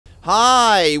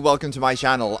Hi, welcome to my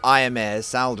channel. I am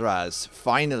Airhersalderaz.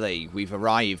 Finally, we've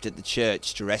arrived at the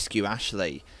church to rescue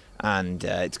Ashley, and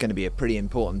it's going to be a pretty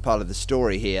important part of the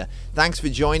story here. Thanks for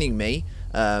joining me.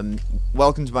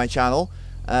 Welcome to my channel.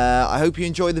 I hope you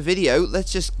enjoy the video.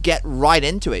 Let's just get right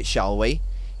into it, shall we?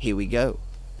 Here we go.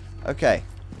 Okay.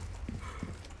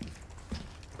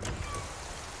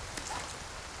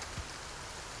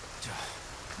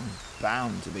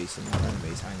 Bound to be some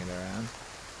enemies hanging around.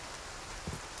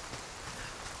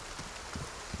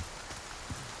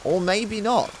 Or maybe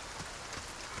not.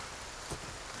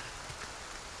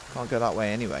 Can't go that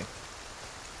way anyway.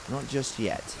 Not just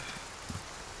yet.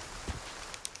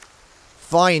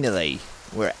 Finally,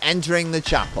 we're entering the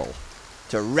chapel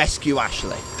to rescue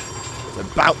Ashley.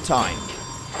 It's about time.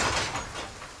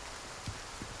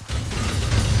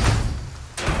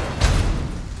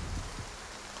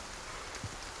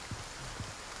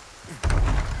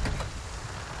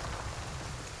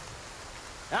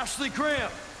 Ashley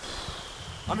Graham!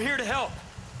 I'm here to help.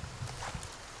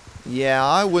 Yeah,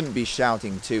 I wouldn't be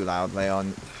shouting too loudly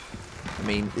on... I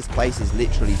mean, this place is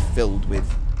literally filled with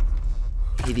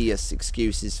hideous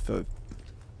excuses for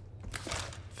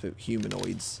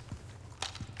humanoids.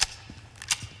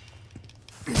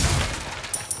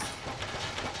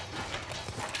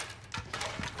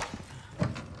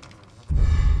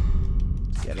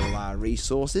 Get all our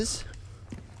resources.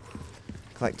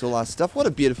 Collect all our stuff. What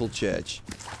a beautiful church.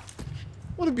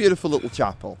 What a beautiful little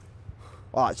chapel.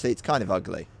 Well, actually, it's kind of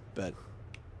ugly, but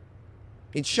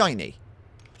it's shiny.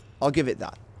 I'll give it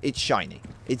that. It's shiny.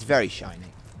 It's very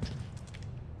shiny.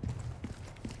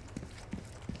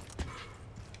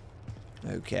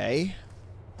 Okay.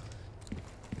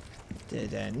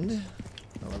 Dead end.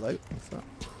 Oh, hello. What's that?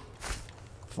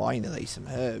 Finally, some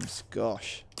herbs.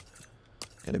 Gosh.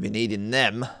 Gonna be needing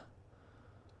them.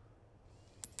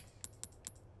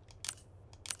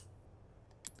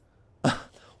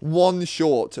 One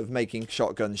short of making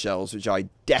shotgun shells, which I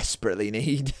desperately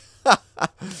need.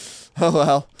 Oh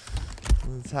well.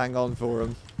 Let's hang on for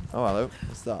them. Oh, hello.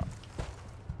 What's that?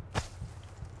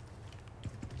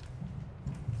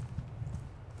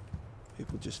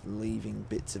 People just leaving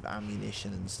bits of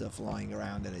ammunition and stuff lying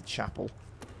around in a chapel.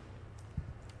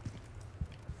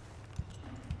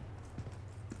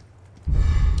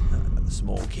 Another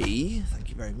small key. Thank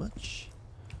you very much.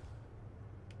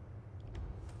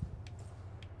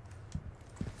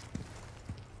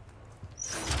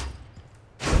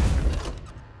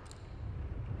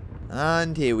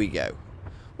 And here we go.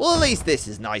 Well, at least this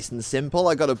is nice and simple.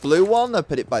 I got a blue one. I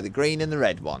put it by the green and the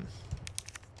red one.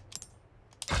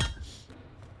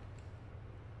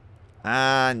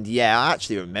 And yeah, I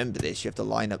actually remember this. You have to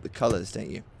line up the colours, don't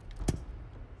you?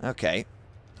 Okay.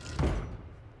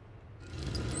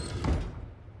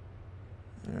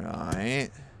 Right.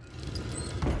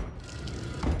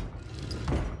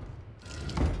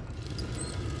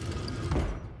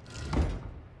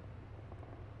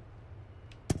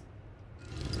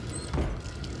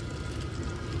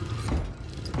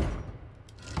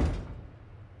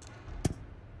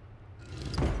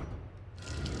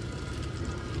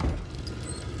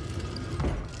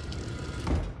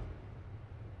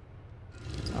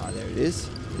 There it is.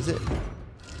 Is it?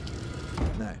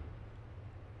 No.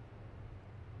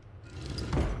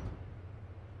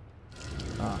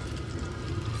 Ah.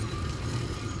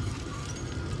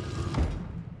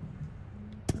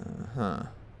 Uh-huh.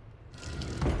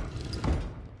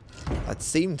 That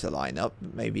seemed to line up,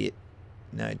 but maybe it...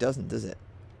 No, it doesn't, does it?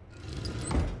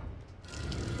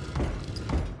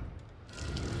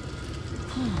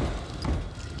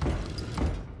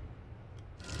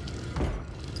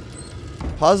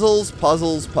 Puzzles,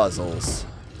 puzzles, puzzles.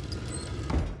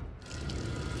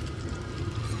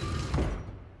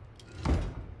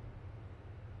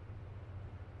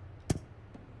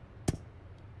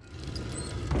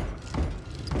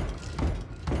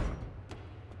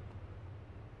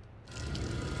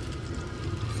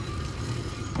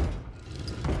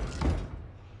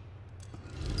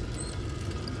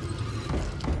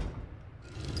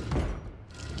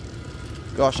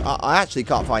 Gosh, I actually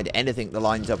can't find anything that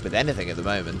lines up with anything at the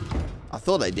moment. I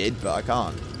thought I did, but I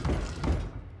can't.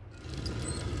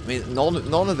 I mean,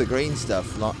 none of the green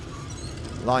stuff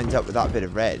lines up with that bit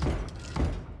of red.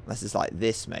 Unless it's like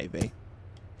this, maybe.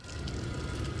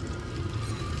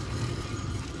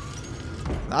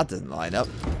 That doesn't line up.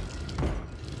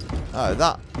 Oh,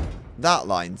 that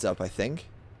lines up, I think.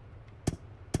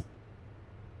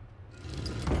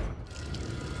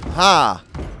 Ha!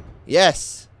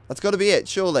 Yes! That's got to be it,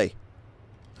 surely.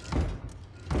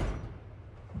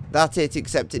 That's it,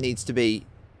 except it needs to be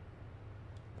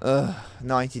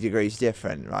 90 degrees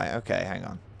different. Right, okay, hang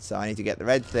on. So I need to get the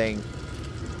red thing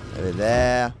over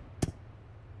there.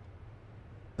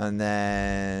 And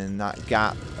then that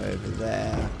gap over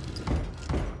there.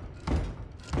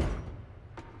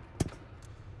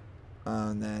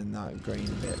 And then that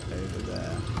green bit over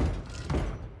there.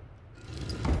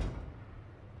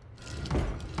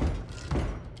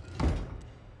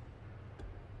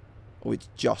 Oh, it's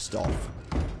just off.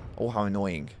 Oh, how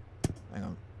annoying. Hang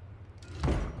on.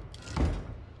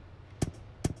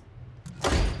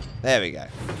 There we go.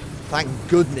 Thank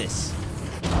goodness.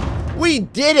 We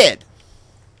did it!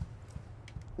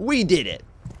 We did it.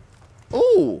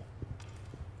 Oh,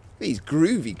 these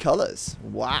groovy colours.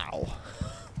 Wow.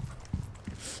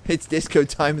 It's disco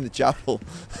time in the chapel.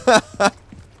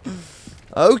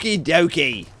 Okie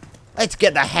dokie. Let's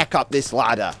get the heck up this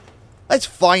ladder. Let's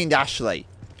find Ashley.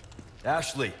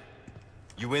 Ashley,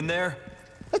 you in there?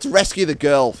 Let's rescue the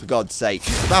girl, for God's sake.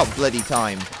 It's about bloody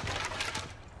time.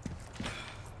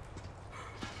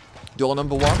 Door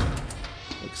number 1.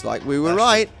 Looks like we were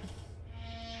right.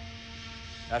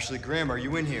 Ashley Graham, are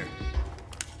you in here?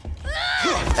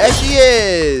 There she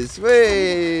is!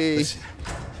 Whee! Listen.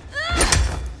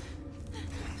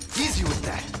 Easy with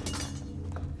that.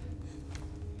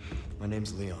 My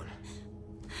name's Leon.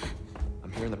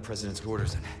 I'm here in the president's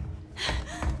orders and...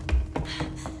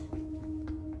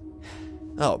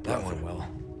 Oh, that brother. went well.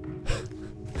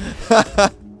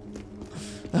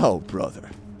 Oh, brother.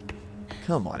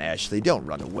 Come on, Ashley, don't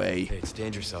run away. Hey, it's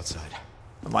dangerous outside.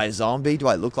 Am I a zombie? Do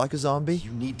I look like a zombie?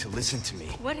 You need to listen to me.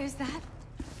 What is that?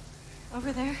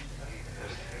 Over there?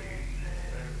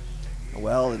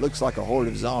 Well, it looks like a horde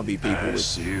of zombie people with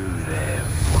Pursue them.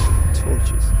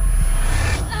 torches.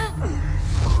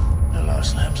 The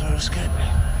lost lambs are escaping.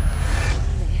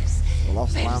 The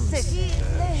lost lambs.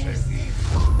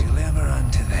 Deliver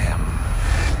unto them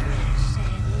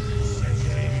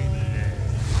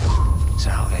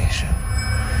salvation.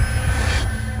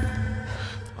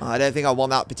 I don't think I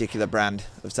want that particular brand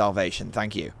of salvation.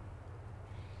 Thank you.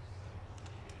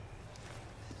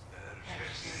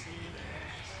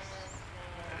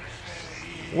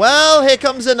 Well, here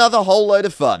comes another whole load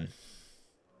of fun.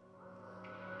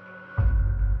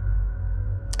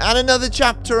 And another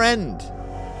chapter end.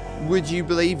 Would you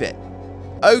believe it?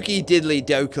 Okie diddly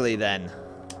dokily then.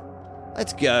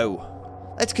 Let's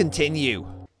go. Let's continue.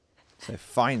 So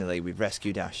finally we've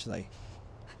rescued Ashley.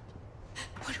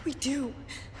 What do we do?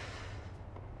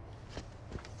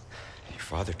 Your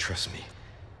father trusts me.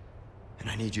 And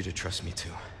I need you to trust me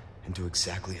too. And do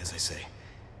exactly as I say.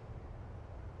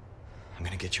 I'm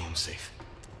gonna get you home safe.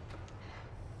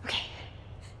 Okay.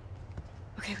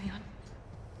 Okay, Leon.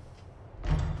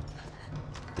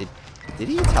 Did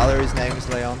he tell her his name was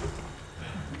Leon?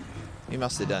 He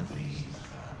must have done.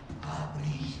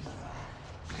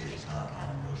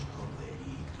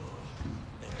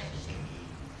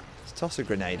 Let's toss a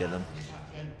grenade at them.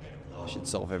 Should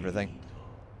solve everything.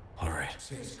 Alright,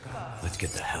 let's get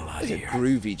the hell out of It's a here.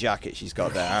 groovy jacket she's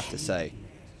got there, I have to say.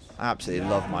 I absolutely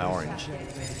love my orange.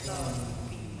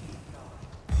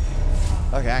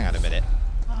 Okay, hang on a minute.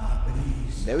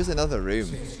 There was another room.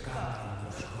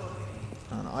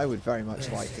 And I would very much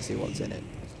like to see what's in it.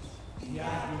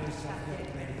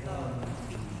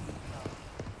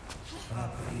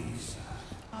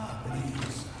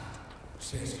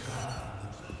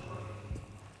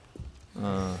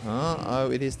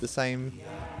 Oh, it is the same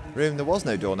room. There was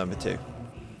no door number 2. There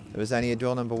was only a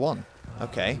door number 1.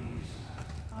 Okay.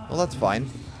 Well, that's fine.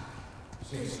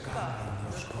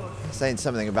 Saying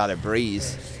something about a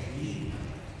breeze.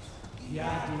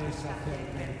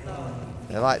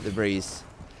 They like the breeze.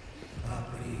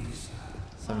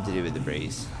 Something to do with the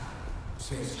breeze.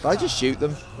 Should I just shoot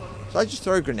them? Should I just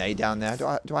throw a grenade down there?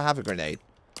 Do I have a grenade?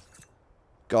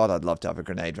 God, I'd love to have a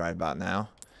grenade right about now.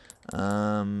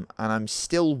 And I'm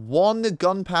still 1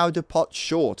 gunpowder pot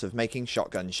short of making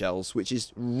shotgun shells, which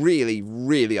is really,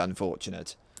 really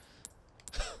unfortunate.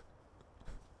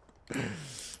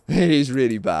 It is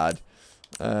really bad.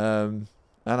 And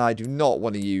I do not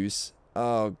want to use...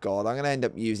 Oh, God. I'm going to end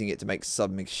up using it to make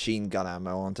submachine gun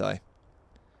ammo, aren't I?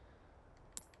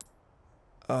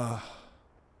 Oh,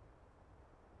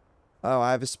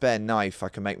 I have a spare knife I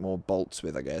can make more bolts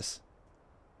with, I guess.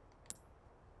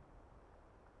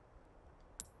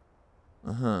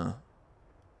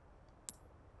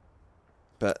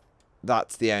 But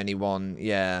that's the only one.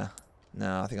 Yeah.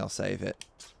 No, I think I'll save it.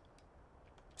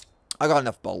 I got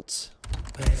enough bolts.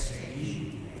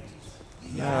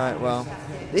 Alright, well,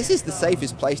 this is the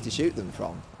safest place to shoot them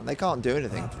from. And they can't do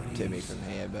anything to me from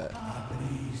here, but...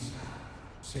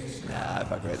 Nah,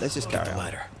 bugger it. Let's just carry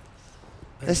on.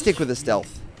 Let's stick with the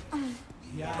stealth.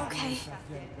 Okay.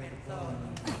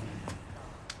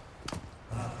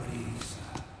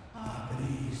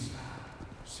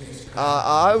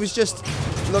 I was just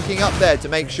looking up there to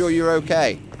make sure you're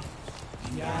okay.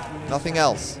 Nothing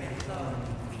else.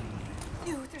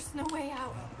 Ew, there's no way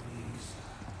out.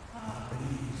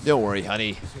 Don't worry,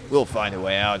 honey. We'll find a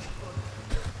way out.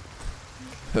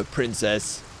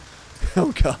 Princess.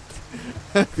 Oh, God.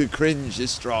 The cringe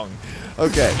is strong.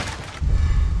 Okay.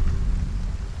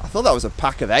 I thought that was a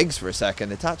pack of eggs for a second.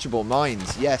 Detachable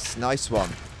mines. Yes, nice one.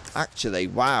 Actually,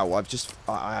 wow. I've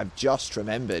just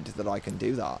remembered that I can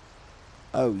do that.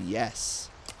 Oh, yes.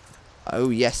 Oh,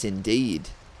 yes, indeed.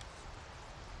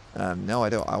 No, I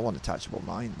don't. I want attachable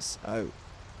mines. Oh.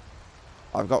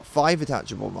 I've got 5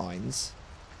 attachable mines.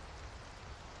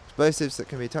 Explosives that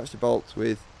can be attached to bolts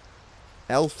with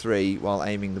L3 while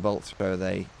aiming the bolt throw.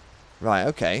 They... Right,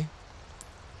 okay.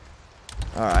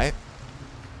 Alright.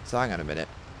 So hang on a minute.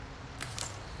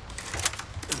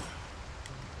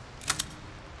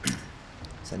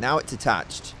 So now it's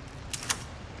attached.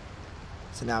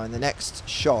 So now in the next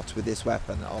shot with this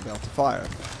weapon, I'll be able to fire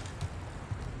it.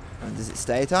 And does it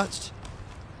stay attached?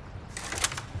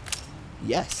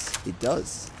 Yes, it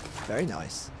does. Very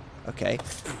nice. Okay.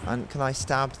 And can I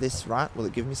stab this rat? Will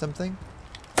it give me something?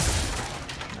 No,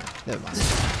 never mind.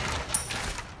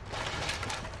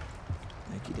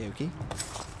 Okie dokie.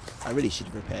 I really should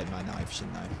have repaired my knife,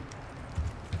 shouldn't I?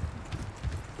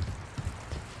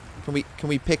 Can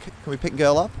we pick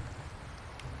girl up?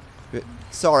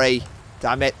 Sorry.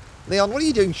 Damn it. Leon, what are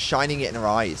you doing shining it in her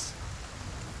eyes?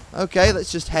 Okay,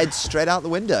 let's just head straight out the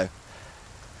window.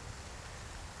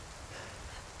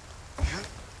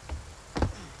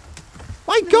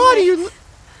 My God, are your legs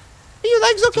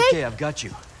okay? It's okay, I've got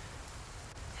you.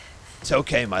 It's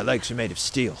okay, my legs are made of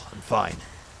steel. I'm fine.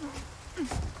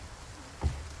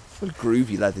 What a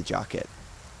groovy leather jacket.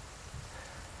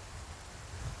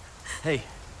 Hey,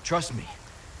 trust me.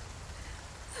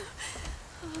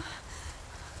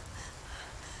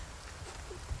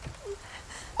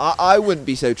 I wouldn't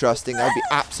be so trusting. I'd be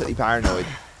absolutely paranoid.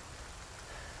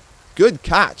 Good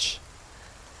catch.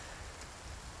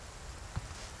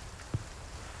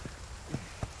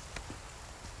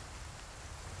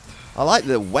 I like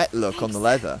the wet look on the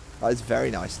leather. That is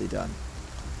very nicely done.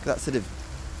 That sort of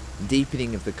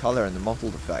deepening of the colour and the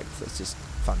mottled effect. That's just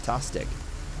fantastic.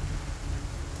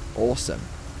 Awesome.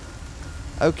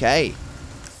 Okay.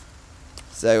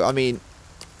 So, I mean...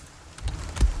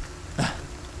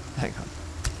 hang on.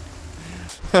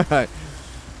 Alright.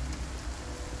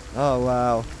 Oh,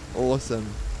 wow. Awesome.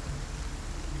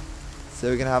 So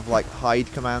we're going to have, like,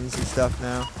 hide commands and stuff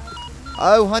now.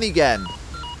 Oh, Honeygen.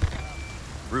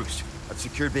 Roost, I've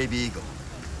secured Baby Eagle.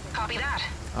 Copy that.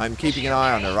 I'm keeping an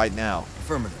eye on her right now.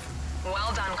 Affirmative.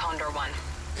 Well done, Condor 1.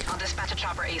 I'll dispatch a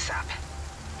chopper ASAP.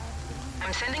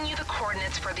 I'm sending you the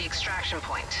coordinates for the extraction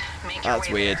point. Make your That's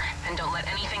way weird. there, and don't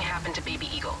let anything happen to Baby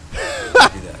Eagle. Do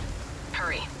that.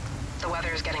 Hurry. The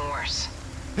weather is getting worse.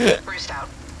 Roost out.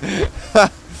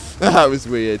 That was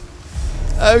weird.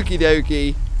 Okie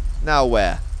dokie. Now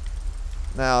where?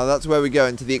 Now that's where we go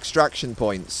into the extraction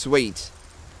point. Sweet.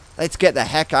 Let's get the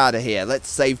heck out of here. Let's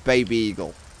save Baby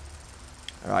Eagle.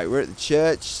 Alright, we're at the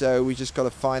church, so we just got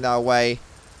to find our way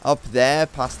up there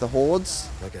past the hordes.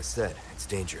 Like I said, it's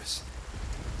dangerous.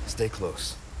 Stay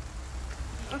close.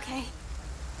 Okay.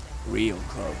 Real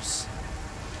close.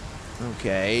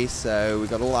 Okay, so we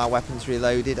got all our weapons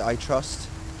reloaded, I trust.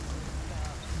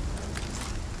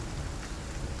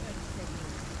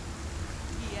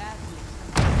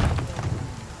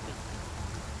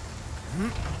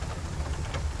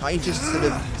 Can't you just sort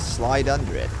of slide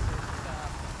under it?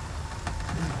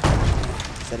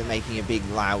 Instead of making a big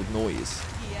loud noise.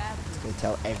 It's going to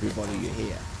tell everybody you're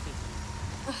here.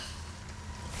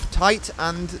 Tight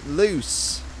and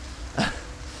loose.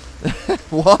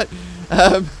 What?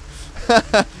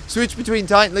 Switch between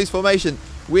tight and loose formation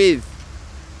with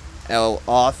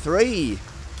R3.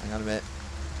 Hang on a minute.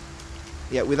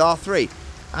 Yeah, with R3.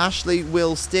 Ashley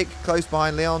will stick close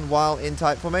behind Leon while in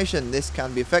tight formation. This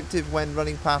can be effective when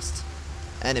running past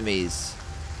enemies.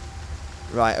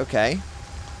 Right, okay.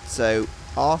 So,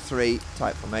 R3,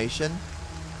 tight formation.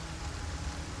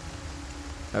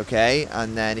 Okay,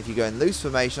 and then if you go in loose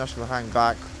formation, Ashley will hang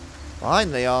back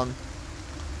behind Leon.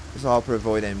 This will help her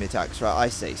avoid enemy attacks. Right, I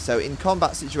see. So, in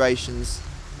combat situations,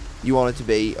 you want it to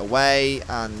be away,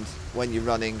 and when you're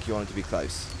running, you want it to be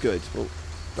close. Good. Well,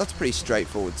 that's pretty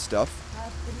straightforward stuff.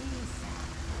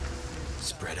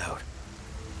 Spread out.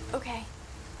 Okay.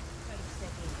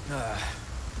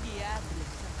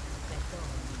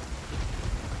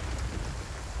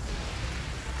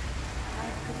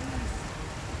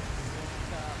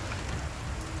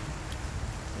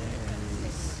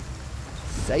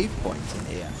 Save point in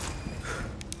here.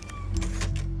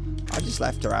 I just just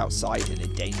left her outside in a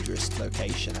dangerous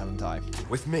location, haven't I?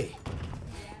 With me.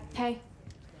 Hey.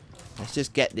 Let's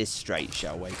just get this straight,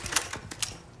 shall we?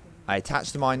 I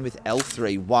attach the mine with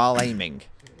L3 while aiming.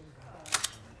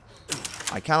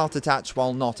 I cannot attach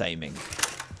while not aiming.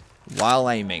 While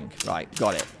aiming. Right,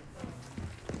 got it.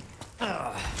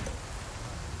 I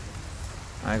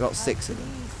got 6 of them.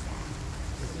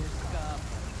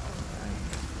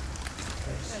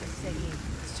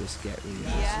 Let's just get rid of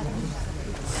this one.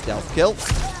 Stealth kill.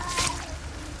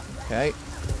 Okay.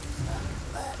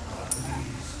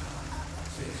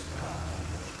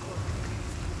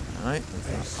 Alright,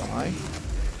 there's that guy.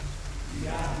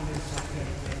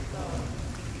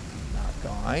 That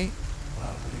guy.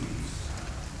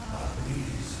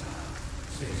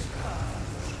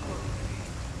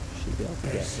 Should be able to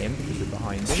get him because we're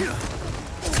behind him.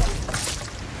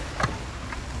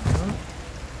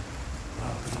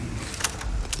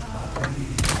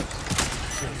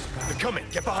 They're coming!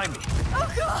 Get behind me!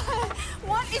 Oh God!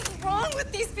 What is wrong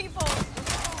with these people?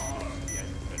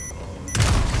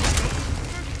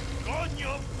 Watch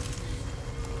out!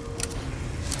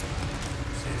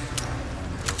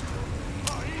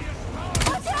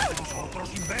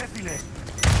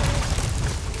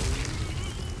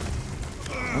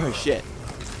 Oh shit.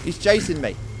 He's chasing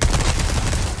me.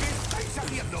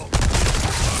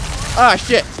 Ah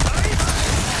shit.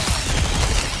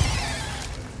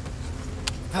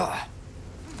 Out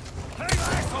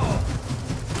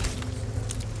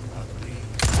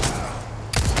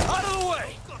of the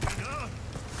way!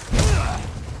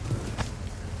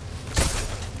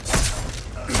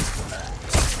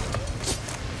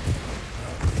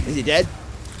 Is he dead?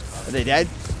 Are they dead?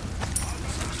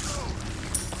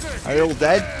 Are they all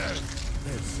dead?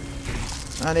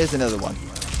 And here's another one.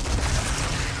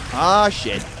 Ah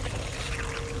shit.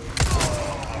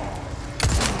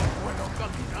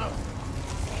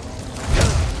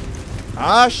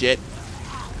 Ah shit.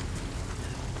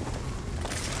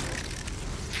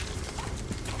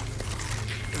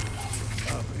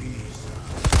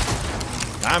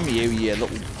 Damn you, you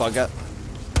little bugger.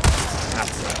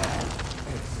 That's it.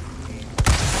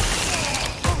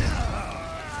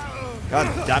 God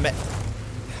damn it.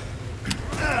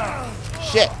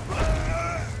 Shit.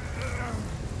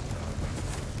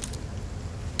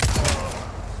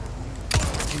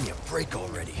 Give me a break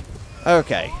already.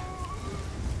 Okay.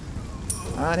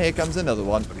 And here comes another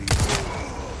one.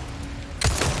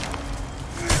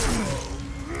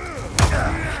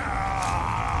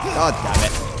 God damn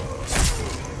it.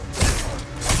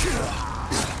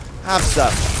 Have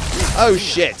some. Oh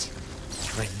shit.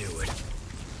 I knew it.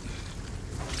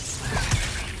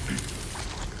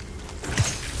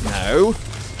 No.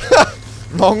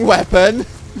 Wrong weapon.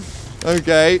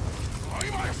 Okay.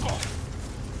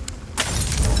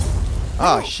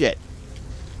 Ah, shit.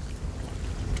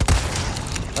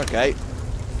 Okay.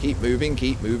 Keep moving,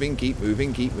 keep moving, keep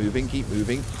moving, keep moving, keep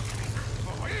moving.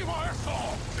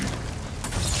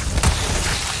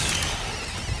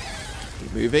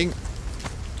 Keep moving.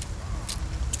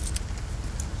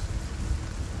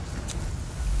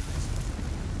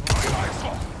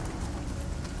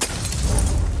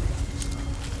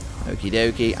 Okie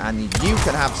dokie, and you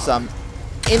can have some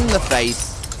in the face.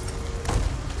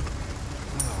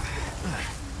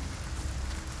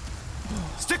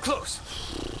 Stick close.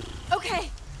 Okay.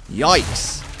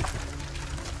 Yikes.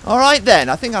 Alright then,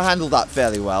 I think I handled that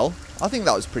fairly well. I think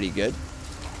that was pretty good.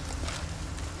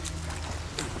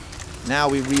 Now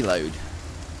we reload.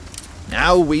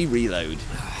 Now we reload.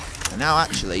 And now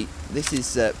actually, this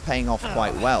is paying off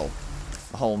quite well.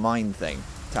 The whole mine thing.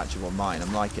 Attachable mine,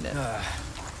 I'm liking it.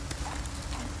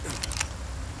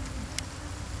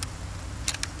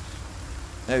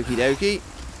 Okie dokie.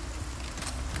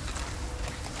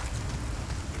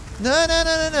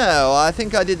 No. I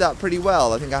think I did that pretty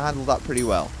well. I think I handled that pretty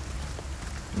well.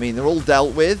 I mean, they're all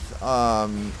dealt with.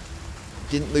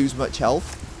 Didn't lose much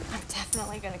health. I'm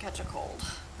definitely gonna catch a cold.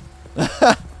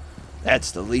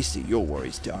 That's the least of your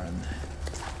worries, darling.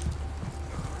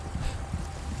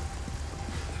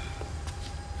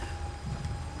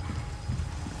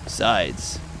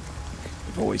 Besides,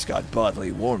 you've always got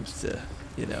bodily warmth to,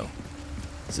 you know,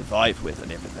 survive with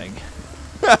and everything.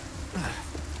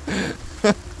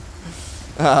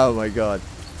 Oh my god.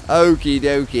 Okie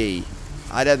dokie.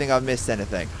 I don't think I've missed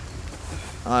anything.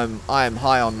 I am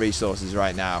high on resources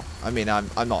right now. I mean,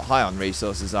 I'm not high on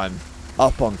resources, I'm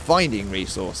up on finding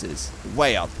resources.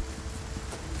 Way up.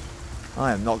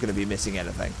 I am not going to be missing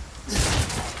anything.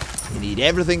 You need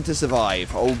everything to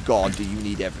survive. Oh god, do you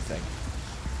need everything.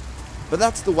 But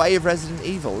that's the way of Resident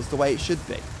Evil. It's the way it should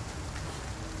be.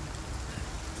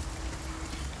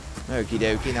 Okie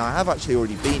dokie. Now, I have actually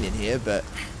already been in here, but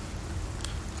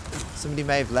somebody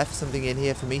may have left something in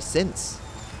here for me since.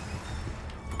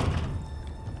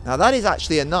 Now, that is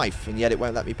actually a knife, and yet it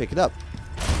won't let me pick it up.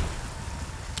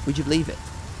 Would you believe it?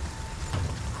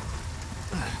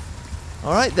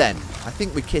 Alright then. I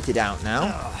think we're kitted out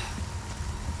now.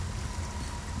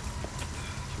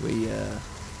 Should we use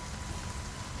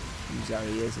our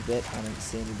ears a bit? I don't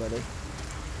see anybody.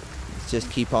 Let's just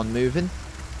keep on moving.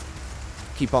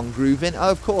 Keep on grooving. Oh,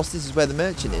 of course, this is where the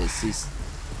merchant is.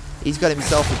 He's got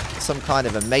himself some kind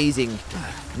of amazing,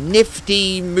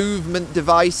 nifty movement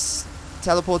device,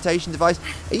 teleportation device.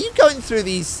 Are you going through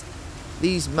these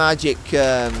magic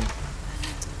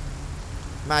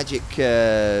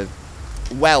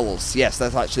wells? Yes,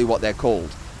 that's actually what they're called.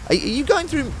 Are you going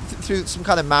through some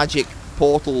kind of magic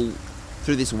portal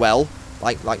through this well,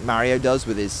 like Mario does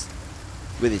with his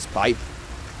pipe?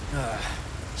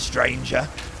 Stranger.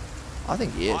 I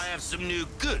think he is. I have some new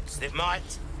goods that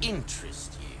might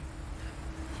interest you.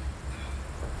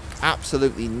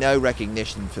 Absolutely no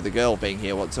recognition for the girl being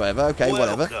here whatsoever. Okay,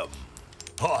 whatever. Welcome.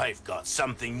 I've got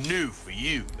something new for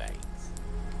you, mate.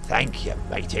 Thank you,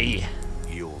 matey.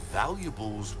 Your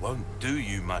valuables won't do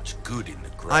you much good in the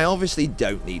ground. I obviously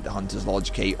don't need the Hunter's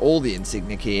Lodge key or the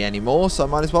insignia key anymore, so I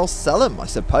might as well sell them, I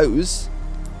suppose.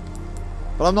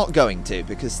 But I'm not going to,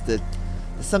 because there's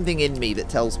something in me that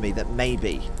tells me that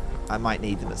maybe I might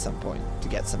need them at some point to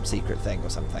get some secret thing or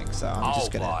something. So I'm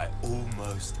just gonna buy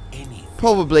almost anything.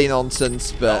 Probably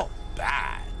nonsense, but Not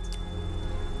bad.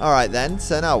 all right then.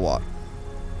 So now what?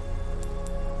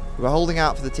 We're holding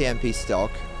out for the TMP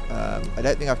stock. I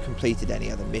don't think I've completed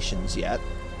any other missions yet.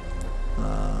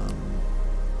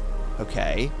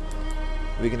 Okay.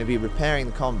 We're going to be repairing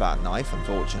the combat knife,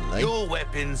 unfortunately. Your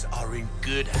weapons are in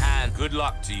good hands. Good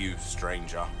luck to you,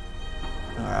 stranger.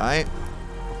 Alright.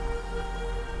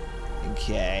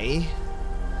 Okay.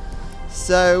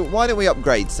 So, why don't we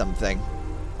upgrade something?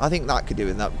 I think that could do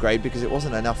with an upgrade, because it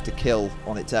wasn't enough to kill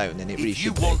on its own, and it really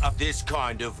should be. If you want this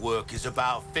kind of work is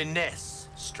about finesse,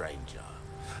 stranger.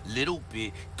 Little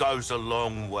bit goes a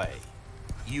long way.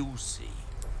 You'll see.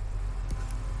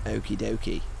 Okie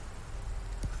dokie.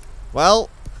 Well,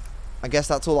 I guess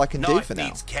that's all I can do for now.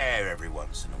 Knife needs care every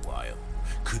once in a while.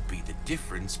 Could be the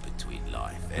difference between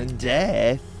life And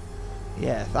death.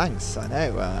 Yeah, thanks. I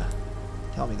know.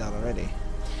 Tell me that already.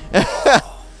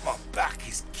 Oh, my back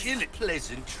is killing.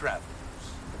 Pleasant travels.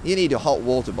 You need a hot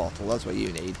water bottle. That's what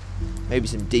you need. Maybe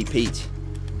some deep heat.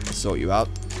 I'll sort you out.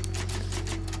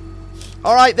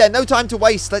 Alright then, no time to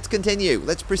waste. Let's continue.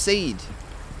 Let's proceed.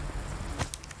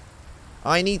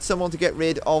 I need someone to get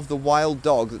rid of the wild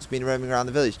dog that's been roaming around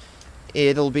the village.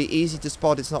 It'll be easy to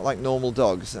spot. It's not like normal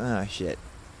dogs. Ah, shit.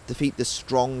 Defeat the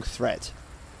strong threat.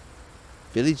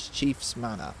 Village Chief's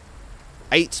Manor.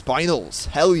 8 spinels.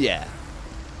 Hell yeah.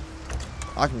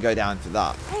 I can go down for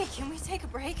that. Hey, can we take a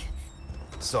break?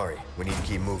 Sorry, we need to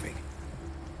keep moving.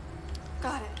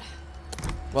 Got it.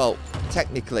 Well,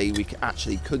 technically, we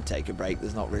actually could take a break.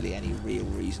 There's not really any real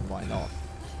reason why not.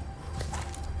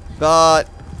 But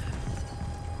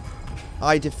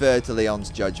I defer to Leon's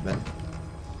judgment.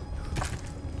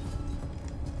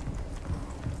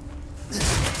 I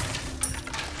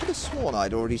could have sworn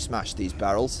I'd already smashed these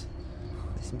barrels.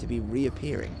 They seem to be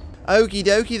reappearing. Okie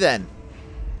dokie then.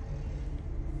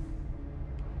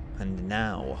 And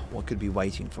now, what could be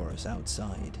waiting for us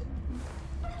outside?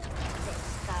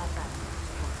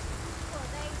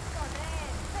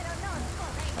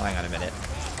 Oh, hang on a minute.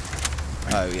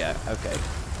 Oh, yeah, okay.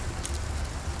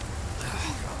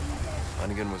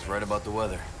 Hunnigan was right about the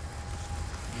weather.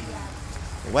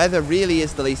 The weather really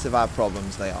is the least of our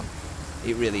problems, Leon.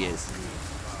 It really is.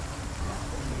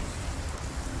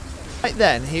 Right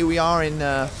then, here we are in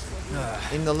the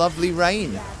lovely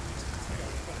rain.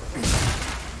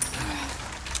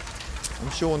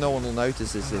 I'm sure no one will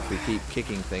notice this if we keep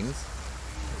kicking things.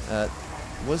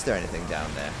 Was there anything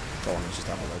down there? Go on, let's just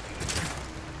have a look.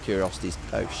 Curiosities.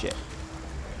 Oh shit.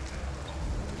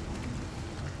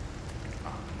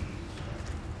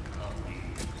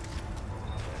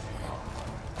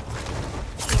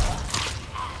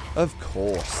 Of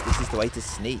course, this is the way to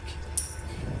sneak.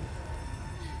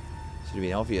 Should have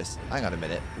been obvious. Hang on a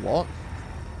minute. What?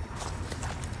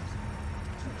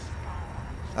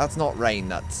 That's not rain,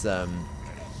 that's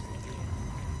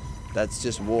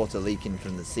just water leaking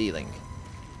from the ceiling.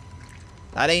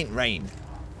 That ain't rain.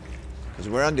 Because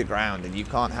we're underground and you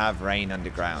can't have rain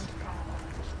underground.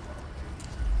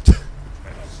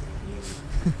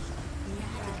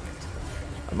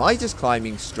 Am I just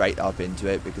climbing straight up into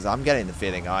it? Because I'm getting the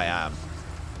feeling I am.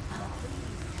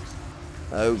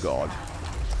 Oh god.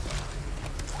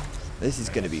 This is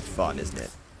going to be fun, isn't it?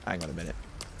 Hang on a minute.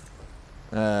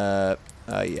 Yeah,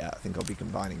 I think I'll be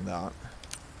combining that.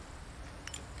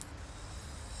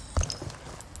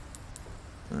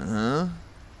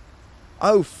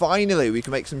 Oh, finally, we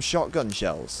can make some shotgun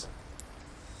shells.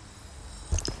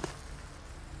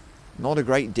 Not a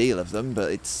great deal of them,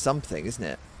 but it's something, isn't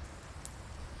it?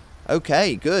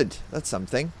 Okay, good. That's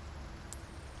something.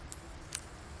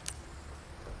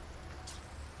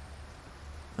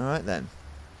 Alright then.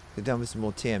 Go down with some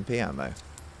more TMP ammo.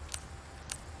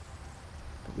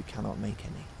 But we cannot make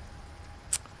any.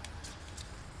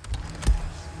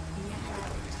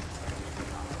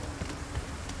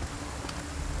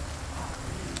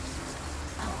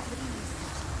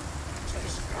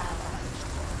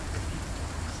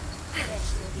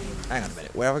 Hang on a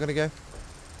minute. Where am I going to go?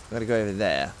 I'm going to go over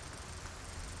there.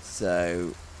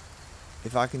 So,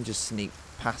 if I can just sneak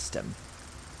past him,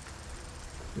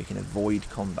 we can avoid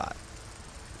combat.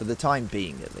 For the time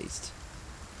being, at least.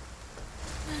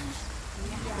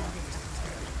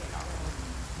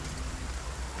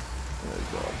 Oh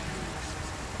god.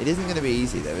 It isn't going to be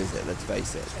easy though, is it? Let's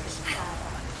face it.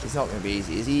 It's not going to be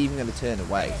easy. Is he even going to turn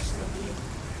away?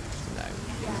 No.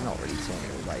 He's not really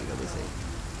turning away though, is he?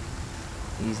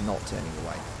 He's not turning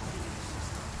away.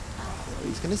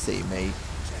 He's going to see me.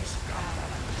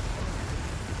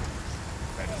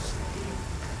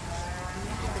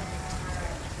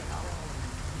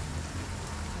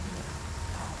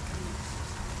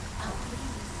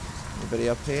 Anybody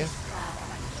up here?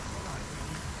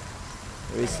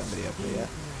 There is somebody up here.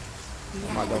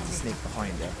 I might be able to sneak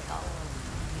behind her.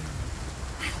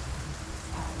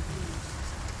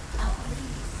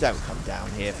 Don't come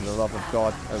down here for the love of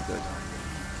God. Oh good.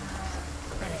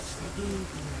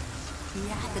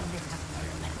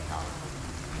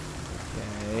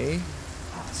 Okay.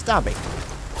 Stabbing.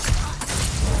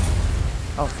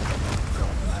 Oh, for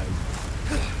God, no.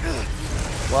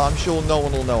 Well, I'm sure no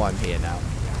one will know I'm here now.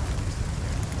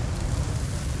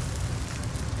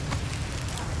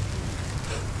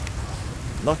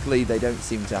 Luckily, they don't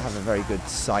seem to have a very good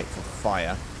sight for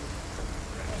fire,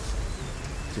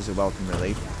 which is a welcome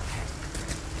relief.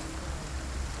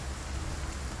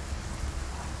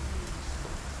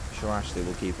 I'm sure Ashley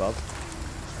will keep up.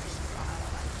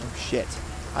 Oh shit.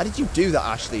 How did you do that,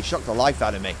 Ashley? Shocked the life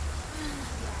out of me.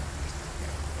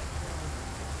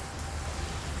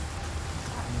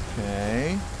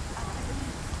 Okay.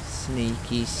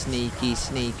 Sneaky, sneaky,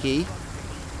 sneaky.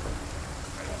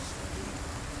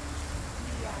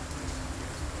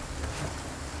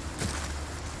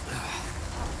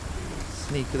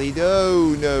 Sneakily.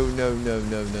 No, no, no, no,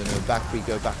 no, no, no. Back we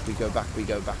go, back we go, back we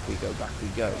go, back we go, back we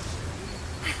go.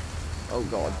 Oh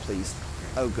god, please.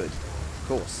 Oh good. Of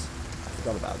course. I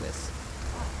forgot about this.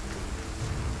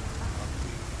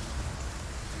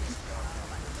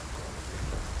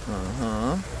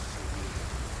 Uh-huh.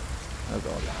 Oh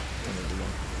god. Another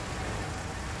one.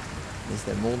 Is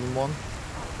there more than one?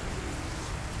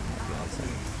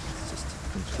 Let's just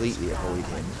completely avoid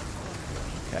him.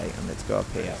 Okay, and let's go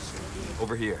up here.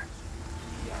 Over here.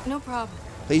 No problem.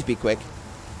 Please be quick.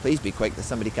 Please be quick. There's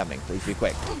somebody coming. Please be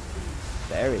quick.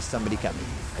 There is somebody coming.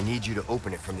 I need you to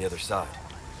open it from the other side.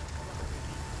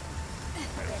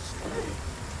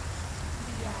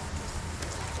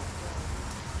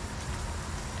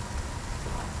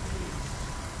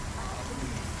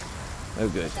 Oh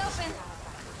good. It's open.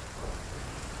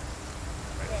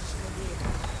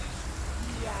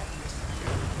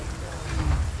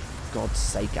 God's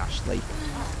sake, Ashley.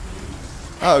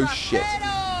 Oh shit.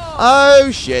 Oh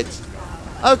shit.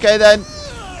 Okay then.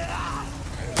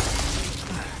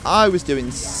 I was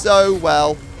doing so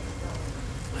well.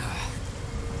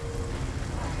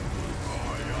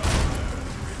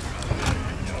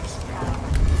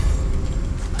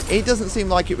 It doesn't seem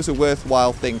like it was a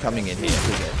worthwhile thing coming in here,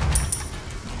 does it?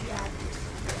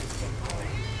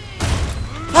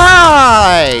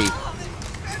 Hi!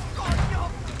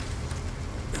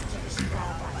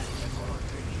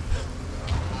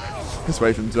 Let's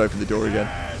wait for him to open the door again.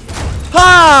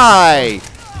 Hi!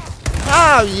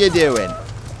 How you doing?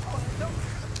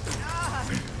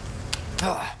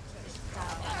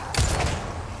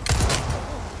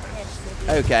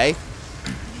 Okay.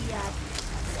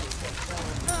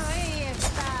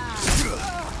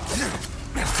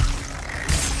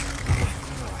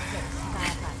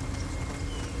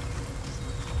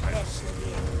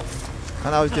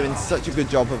 And I was doing such a good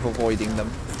job of avoiding them.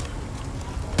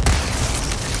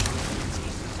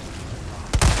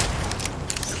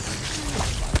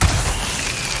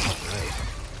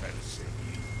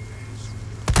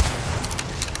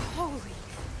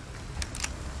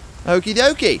 Okie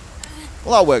dokie.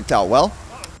 Well, that worked out well.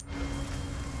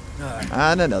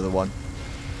 And another one.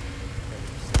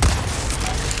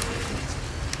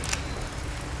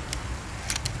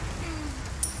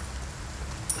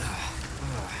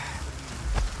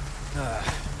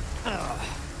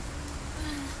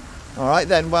 Alright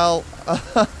then, well,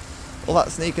 all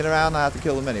that sneaking around, I had to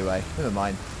kill them anyway. Never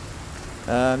mind.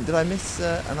 Did I miss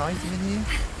an item in here?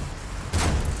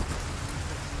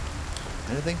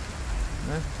 Anything?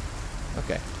 No?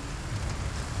 Okay.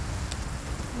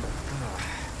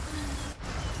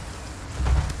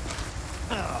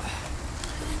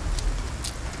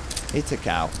 It's a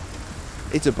cow.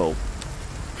 It's a bull.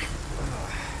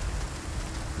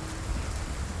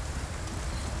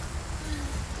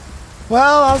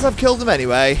 Well, as I've killed them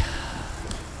anyway.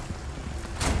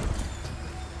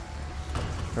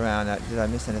 Around. Did I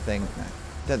miss anything? No,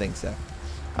 don't think so.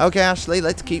 Okay, Ashley,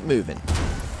 let's keep moving.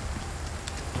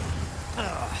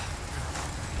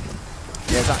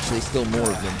 There's actually still more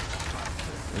of them.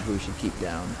 Maybe we should keep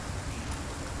down.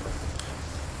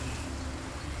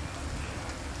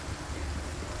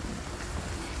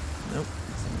 Nope.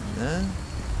 No.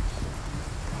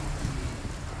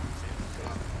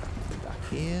 Back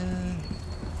here.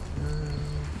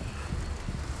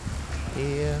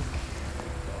 Here.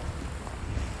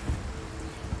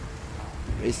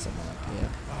 There is someone up here.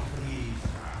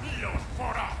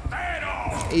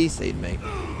 He's seen me.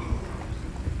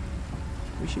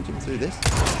 We shoot him through this?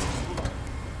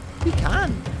 We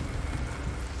can.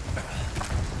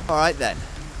 Alright then.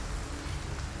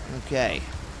 Okay.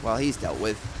 Well, he's dealt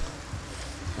with.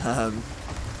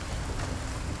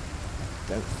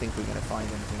 Don't think we're going to find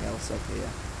anything else up here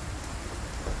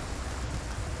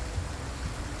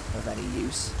of any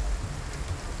use.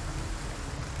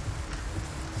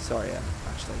 Sorry,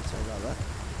 actually, sorry about that.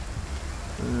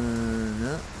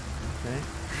 No. Okay.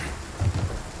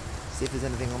 See if there's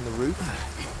anything on the roof.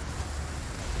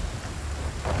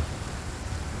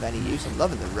 Of any use. I'm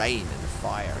loving the rain and the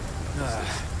fire.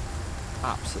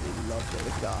 Absolutely lovely.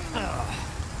 Look at that.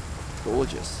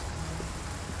 Gorgeous.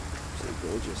 Absolutely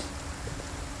gorgeous.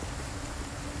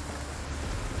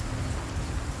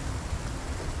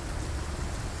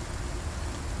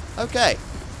 Okay.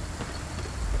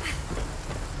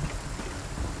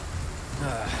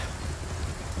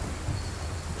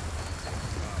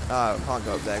 Oh, can't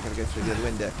go up there. Gotta go through the other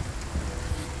window.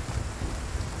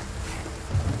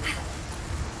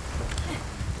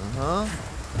 No.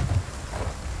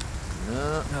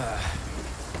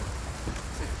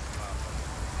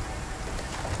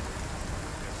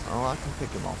 Oh, I can pick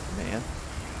him off from here.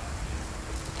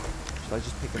 Should I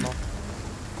just pick him off?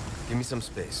 Give me some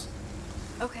space.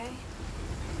 Okay.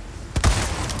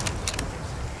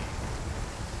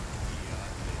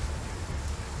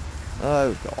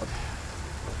 Oh, God.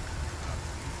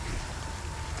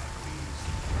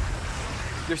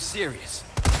 You're serious.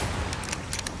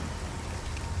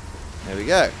 There we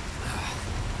go.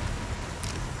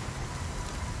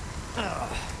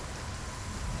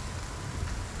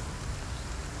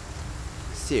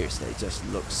 Seriously, it just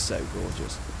looks so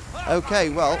gorgeous. Okay,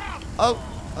 well... Oh,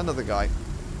 another guy.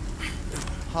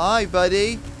 Hi,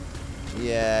 buddy.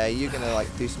 Yeah, you're gonna,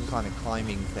 like, do some kind of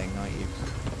climbing thing, aren't you?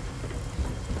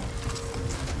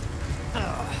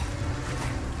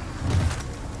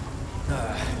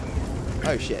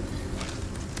 Oh, shit.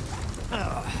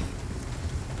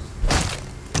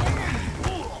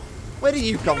 Where did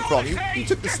you come from? You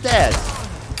took the stairs.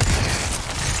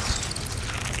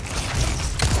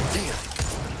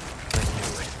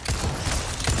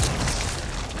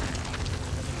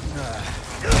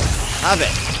 Have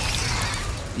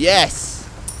it. Yes.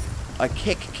 A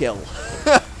kick kill.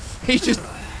 he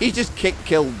just kick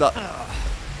killed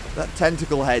that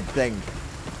tentacle head thing.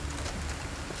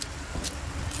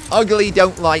 Ugly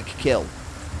don't like kill.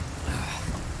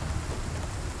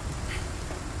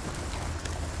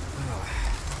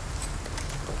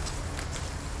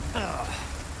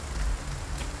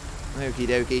 Okie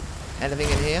dokie. Anything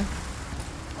in here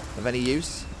of any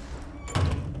use?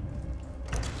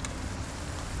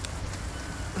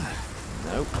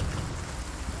 Nope.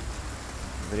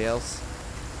 Anybody else?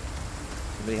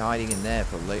 Somebody hiding in there,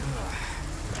 probably.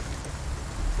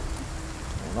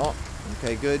 Or not.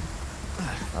 Okay, good.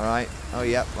 Alright. Oh,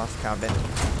 yep. Last cabin.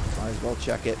 Might as well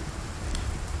check it.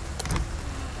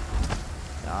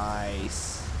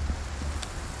 Nice.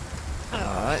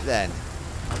 Alright then.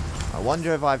 I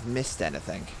wonder if I've missed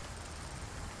anything.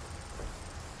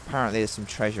 Apparently there's some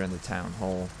treasure in the town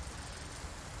hall.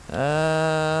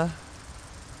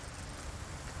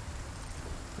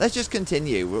 Let's just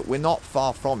continue. We're not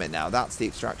far from it now. That's the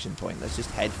extraction point. Let's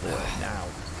just head for it now.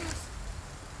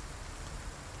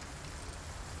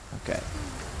 Okay.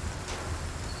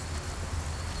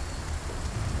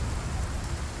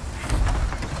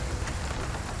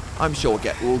 I'm sure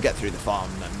we'll get through the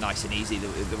farm nice and easy. There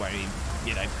won't even,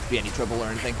 be any trouble or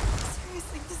anything.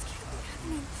 Seriously, this can't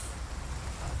be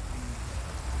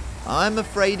happening. I'm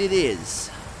afraid it is.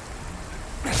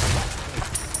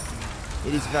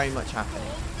 It is very much happening.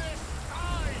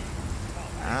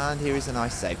 And here is a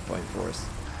nice save point for us.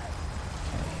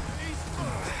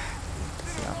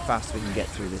 Let's see how fast we can get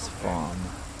through this farm.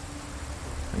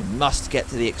 We must get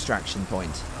to the extraction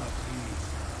point.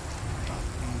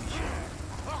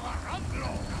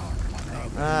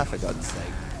 Ah, for God's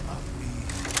sake.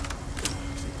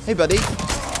 Hey, buddy.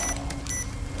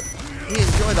 You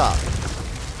enjoy that.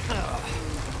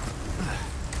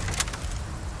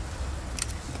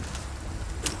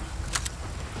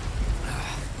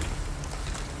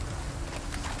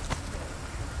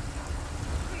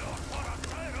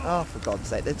 Oh, for God's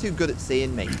sake. They're too good at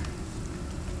seeing me.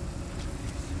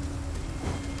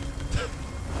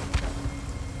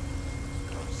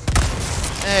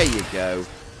 There you go.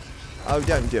 Oh,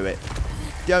 don't do it.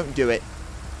 Don't do it.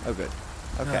 Oh, good.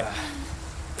 Okay.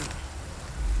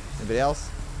 Anybody else?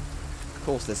 Of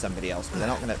course there's somebody else, but they're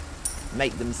not going to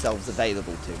make themselves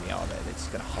available to me, are they? They're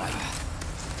just going to hide.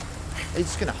 They're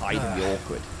just going to hide and be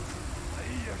awkward.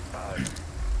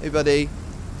 Hey, buddy.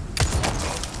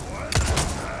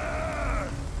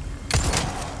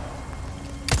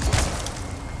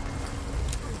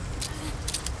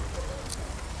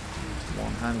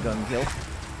 One handgun kill.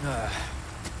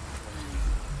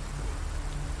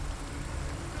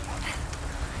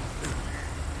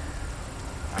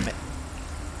 Damn it.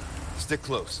 Stick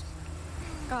close.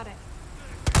 Got it.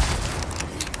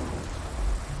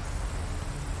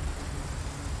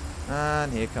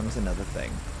 And here comes another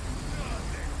thing.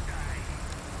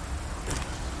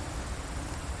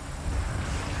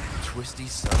 Twisty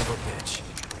son of a bitch.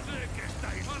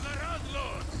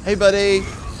 Hey, buddy.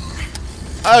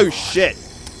 Oh, shit.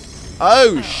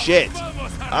 Oh, shit.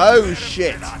 Oh,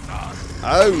 shit.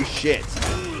 Oh, shit.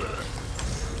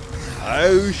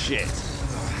 Oh, shit.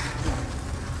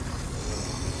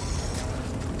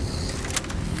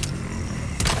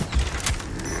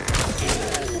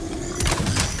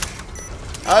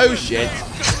 Oh, shit.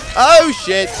 Oh,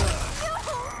 shit.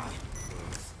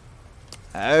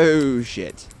 Oh,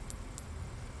 shit.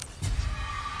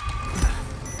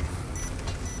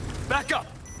 Back up!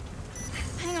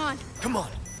 Hang on. Come on!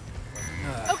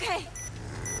 Okay.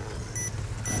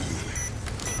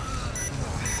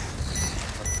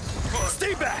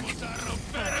 Stay back!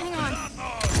 Hang on.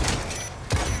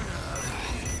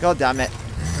 God damn it.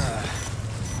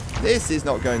 This is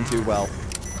not going too well.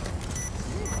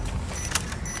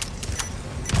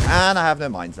 And I have no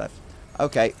mines left.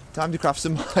 Okay, time to craft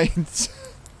some mines.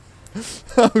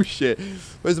 Oh shit.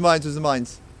 Where's the mines? Where's the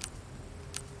mines?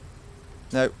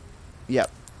 No.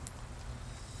 Yep.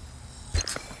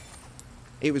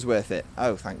 It was worth it.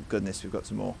 Oh, thank goodness we've got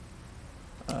some more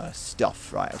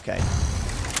stuff. Right, okay.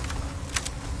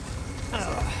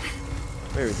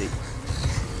 Where is he?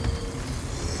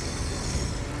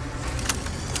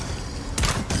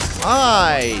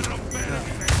 Hi!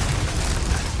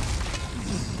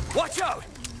 Watch out!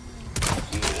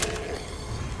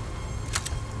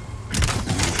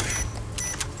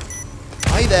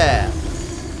 Hi there!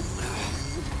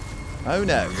 Oh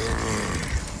no.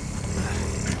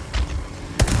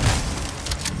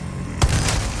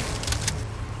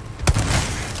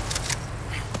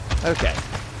 Okay.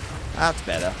 That's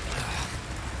better.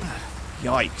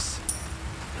 Yikes.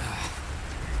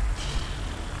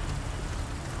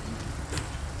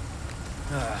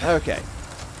 Okay.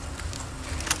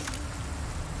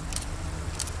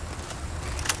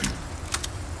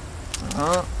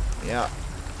 Yeah.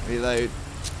 Reload.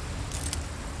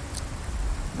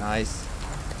 Nice.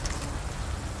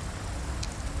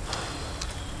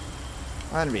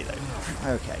 And reload.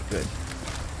 Okay, good.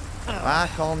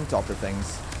 Back on top of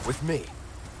things. With me.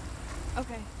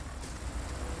 Okay.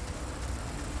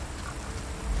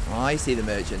 I see the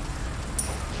merchant.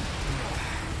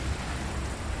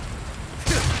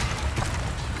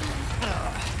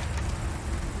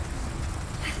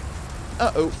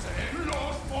 Uh-oh.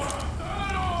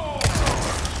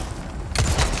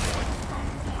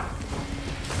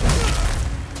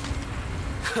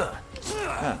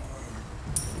 Huh.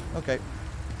 Okay.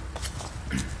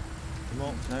 Come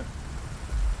on, no.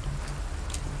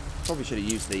 Probably should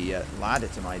have used the ladder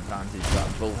to my advantage,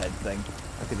 that bullhead thing,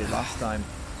 like I did last time.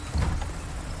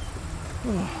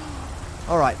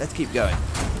 Alright, let's keep going.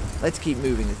 Let's keep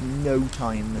moving. There's no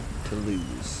time to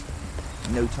lose.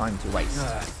 No time to waste.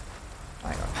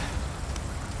 Hang on.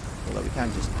 Although we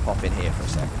can just pop in here for a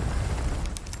second.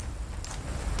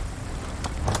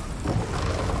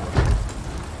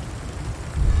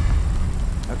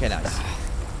 Okay, nice.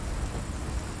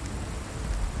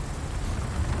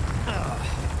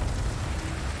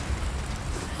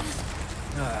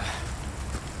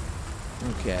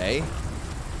 Okay.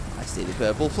 I see the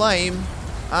purple flame.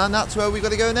 And that's where we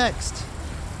got to go next.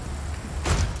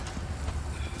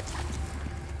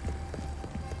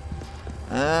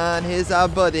 And here's our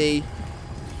buddy.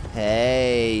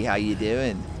 Hey, how you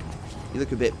doing? You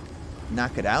look a bit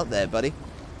knackered out there, buddy.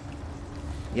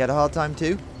 You had a hard time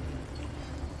too?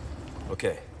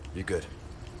 Okay, you're good.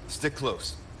 Stick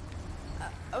close.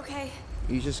 Okay.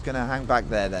 You're just gonna hang back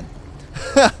there then.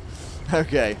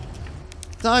 Okay.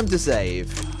 Time to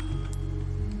save.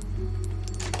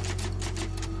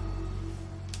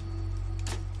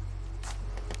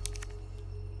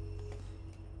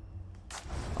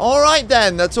 Alright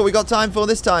then, that's all we got time for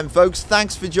this time, folks.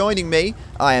 Thanks for joining me.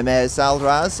 I am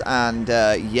Airhersalderaz, and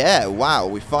yeah, wow,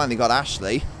 we finally got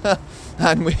Ashley.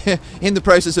 And we're in the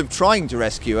process of trying to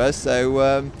rescue her,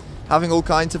 so having all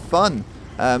kinds of fun.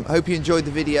 Hope you enjoyed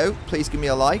the video. Please give me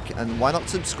a like, and why not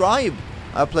subscribe?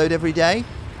 I upload every day.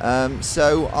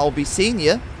 So I'll be seeing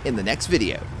you in the next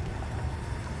video.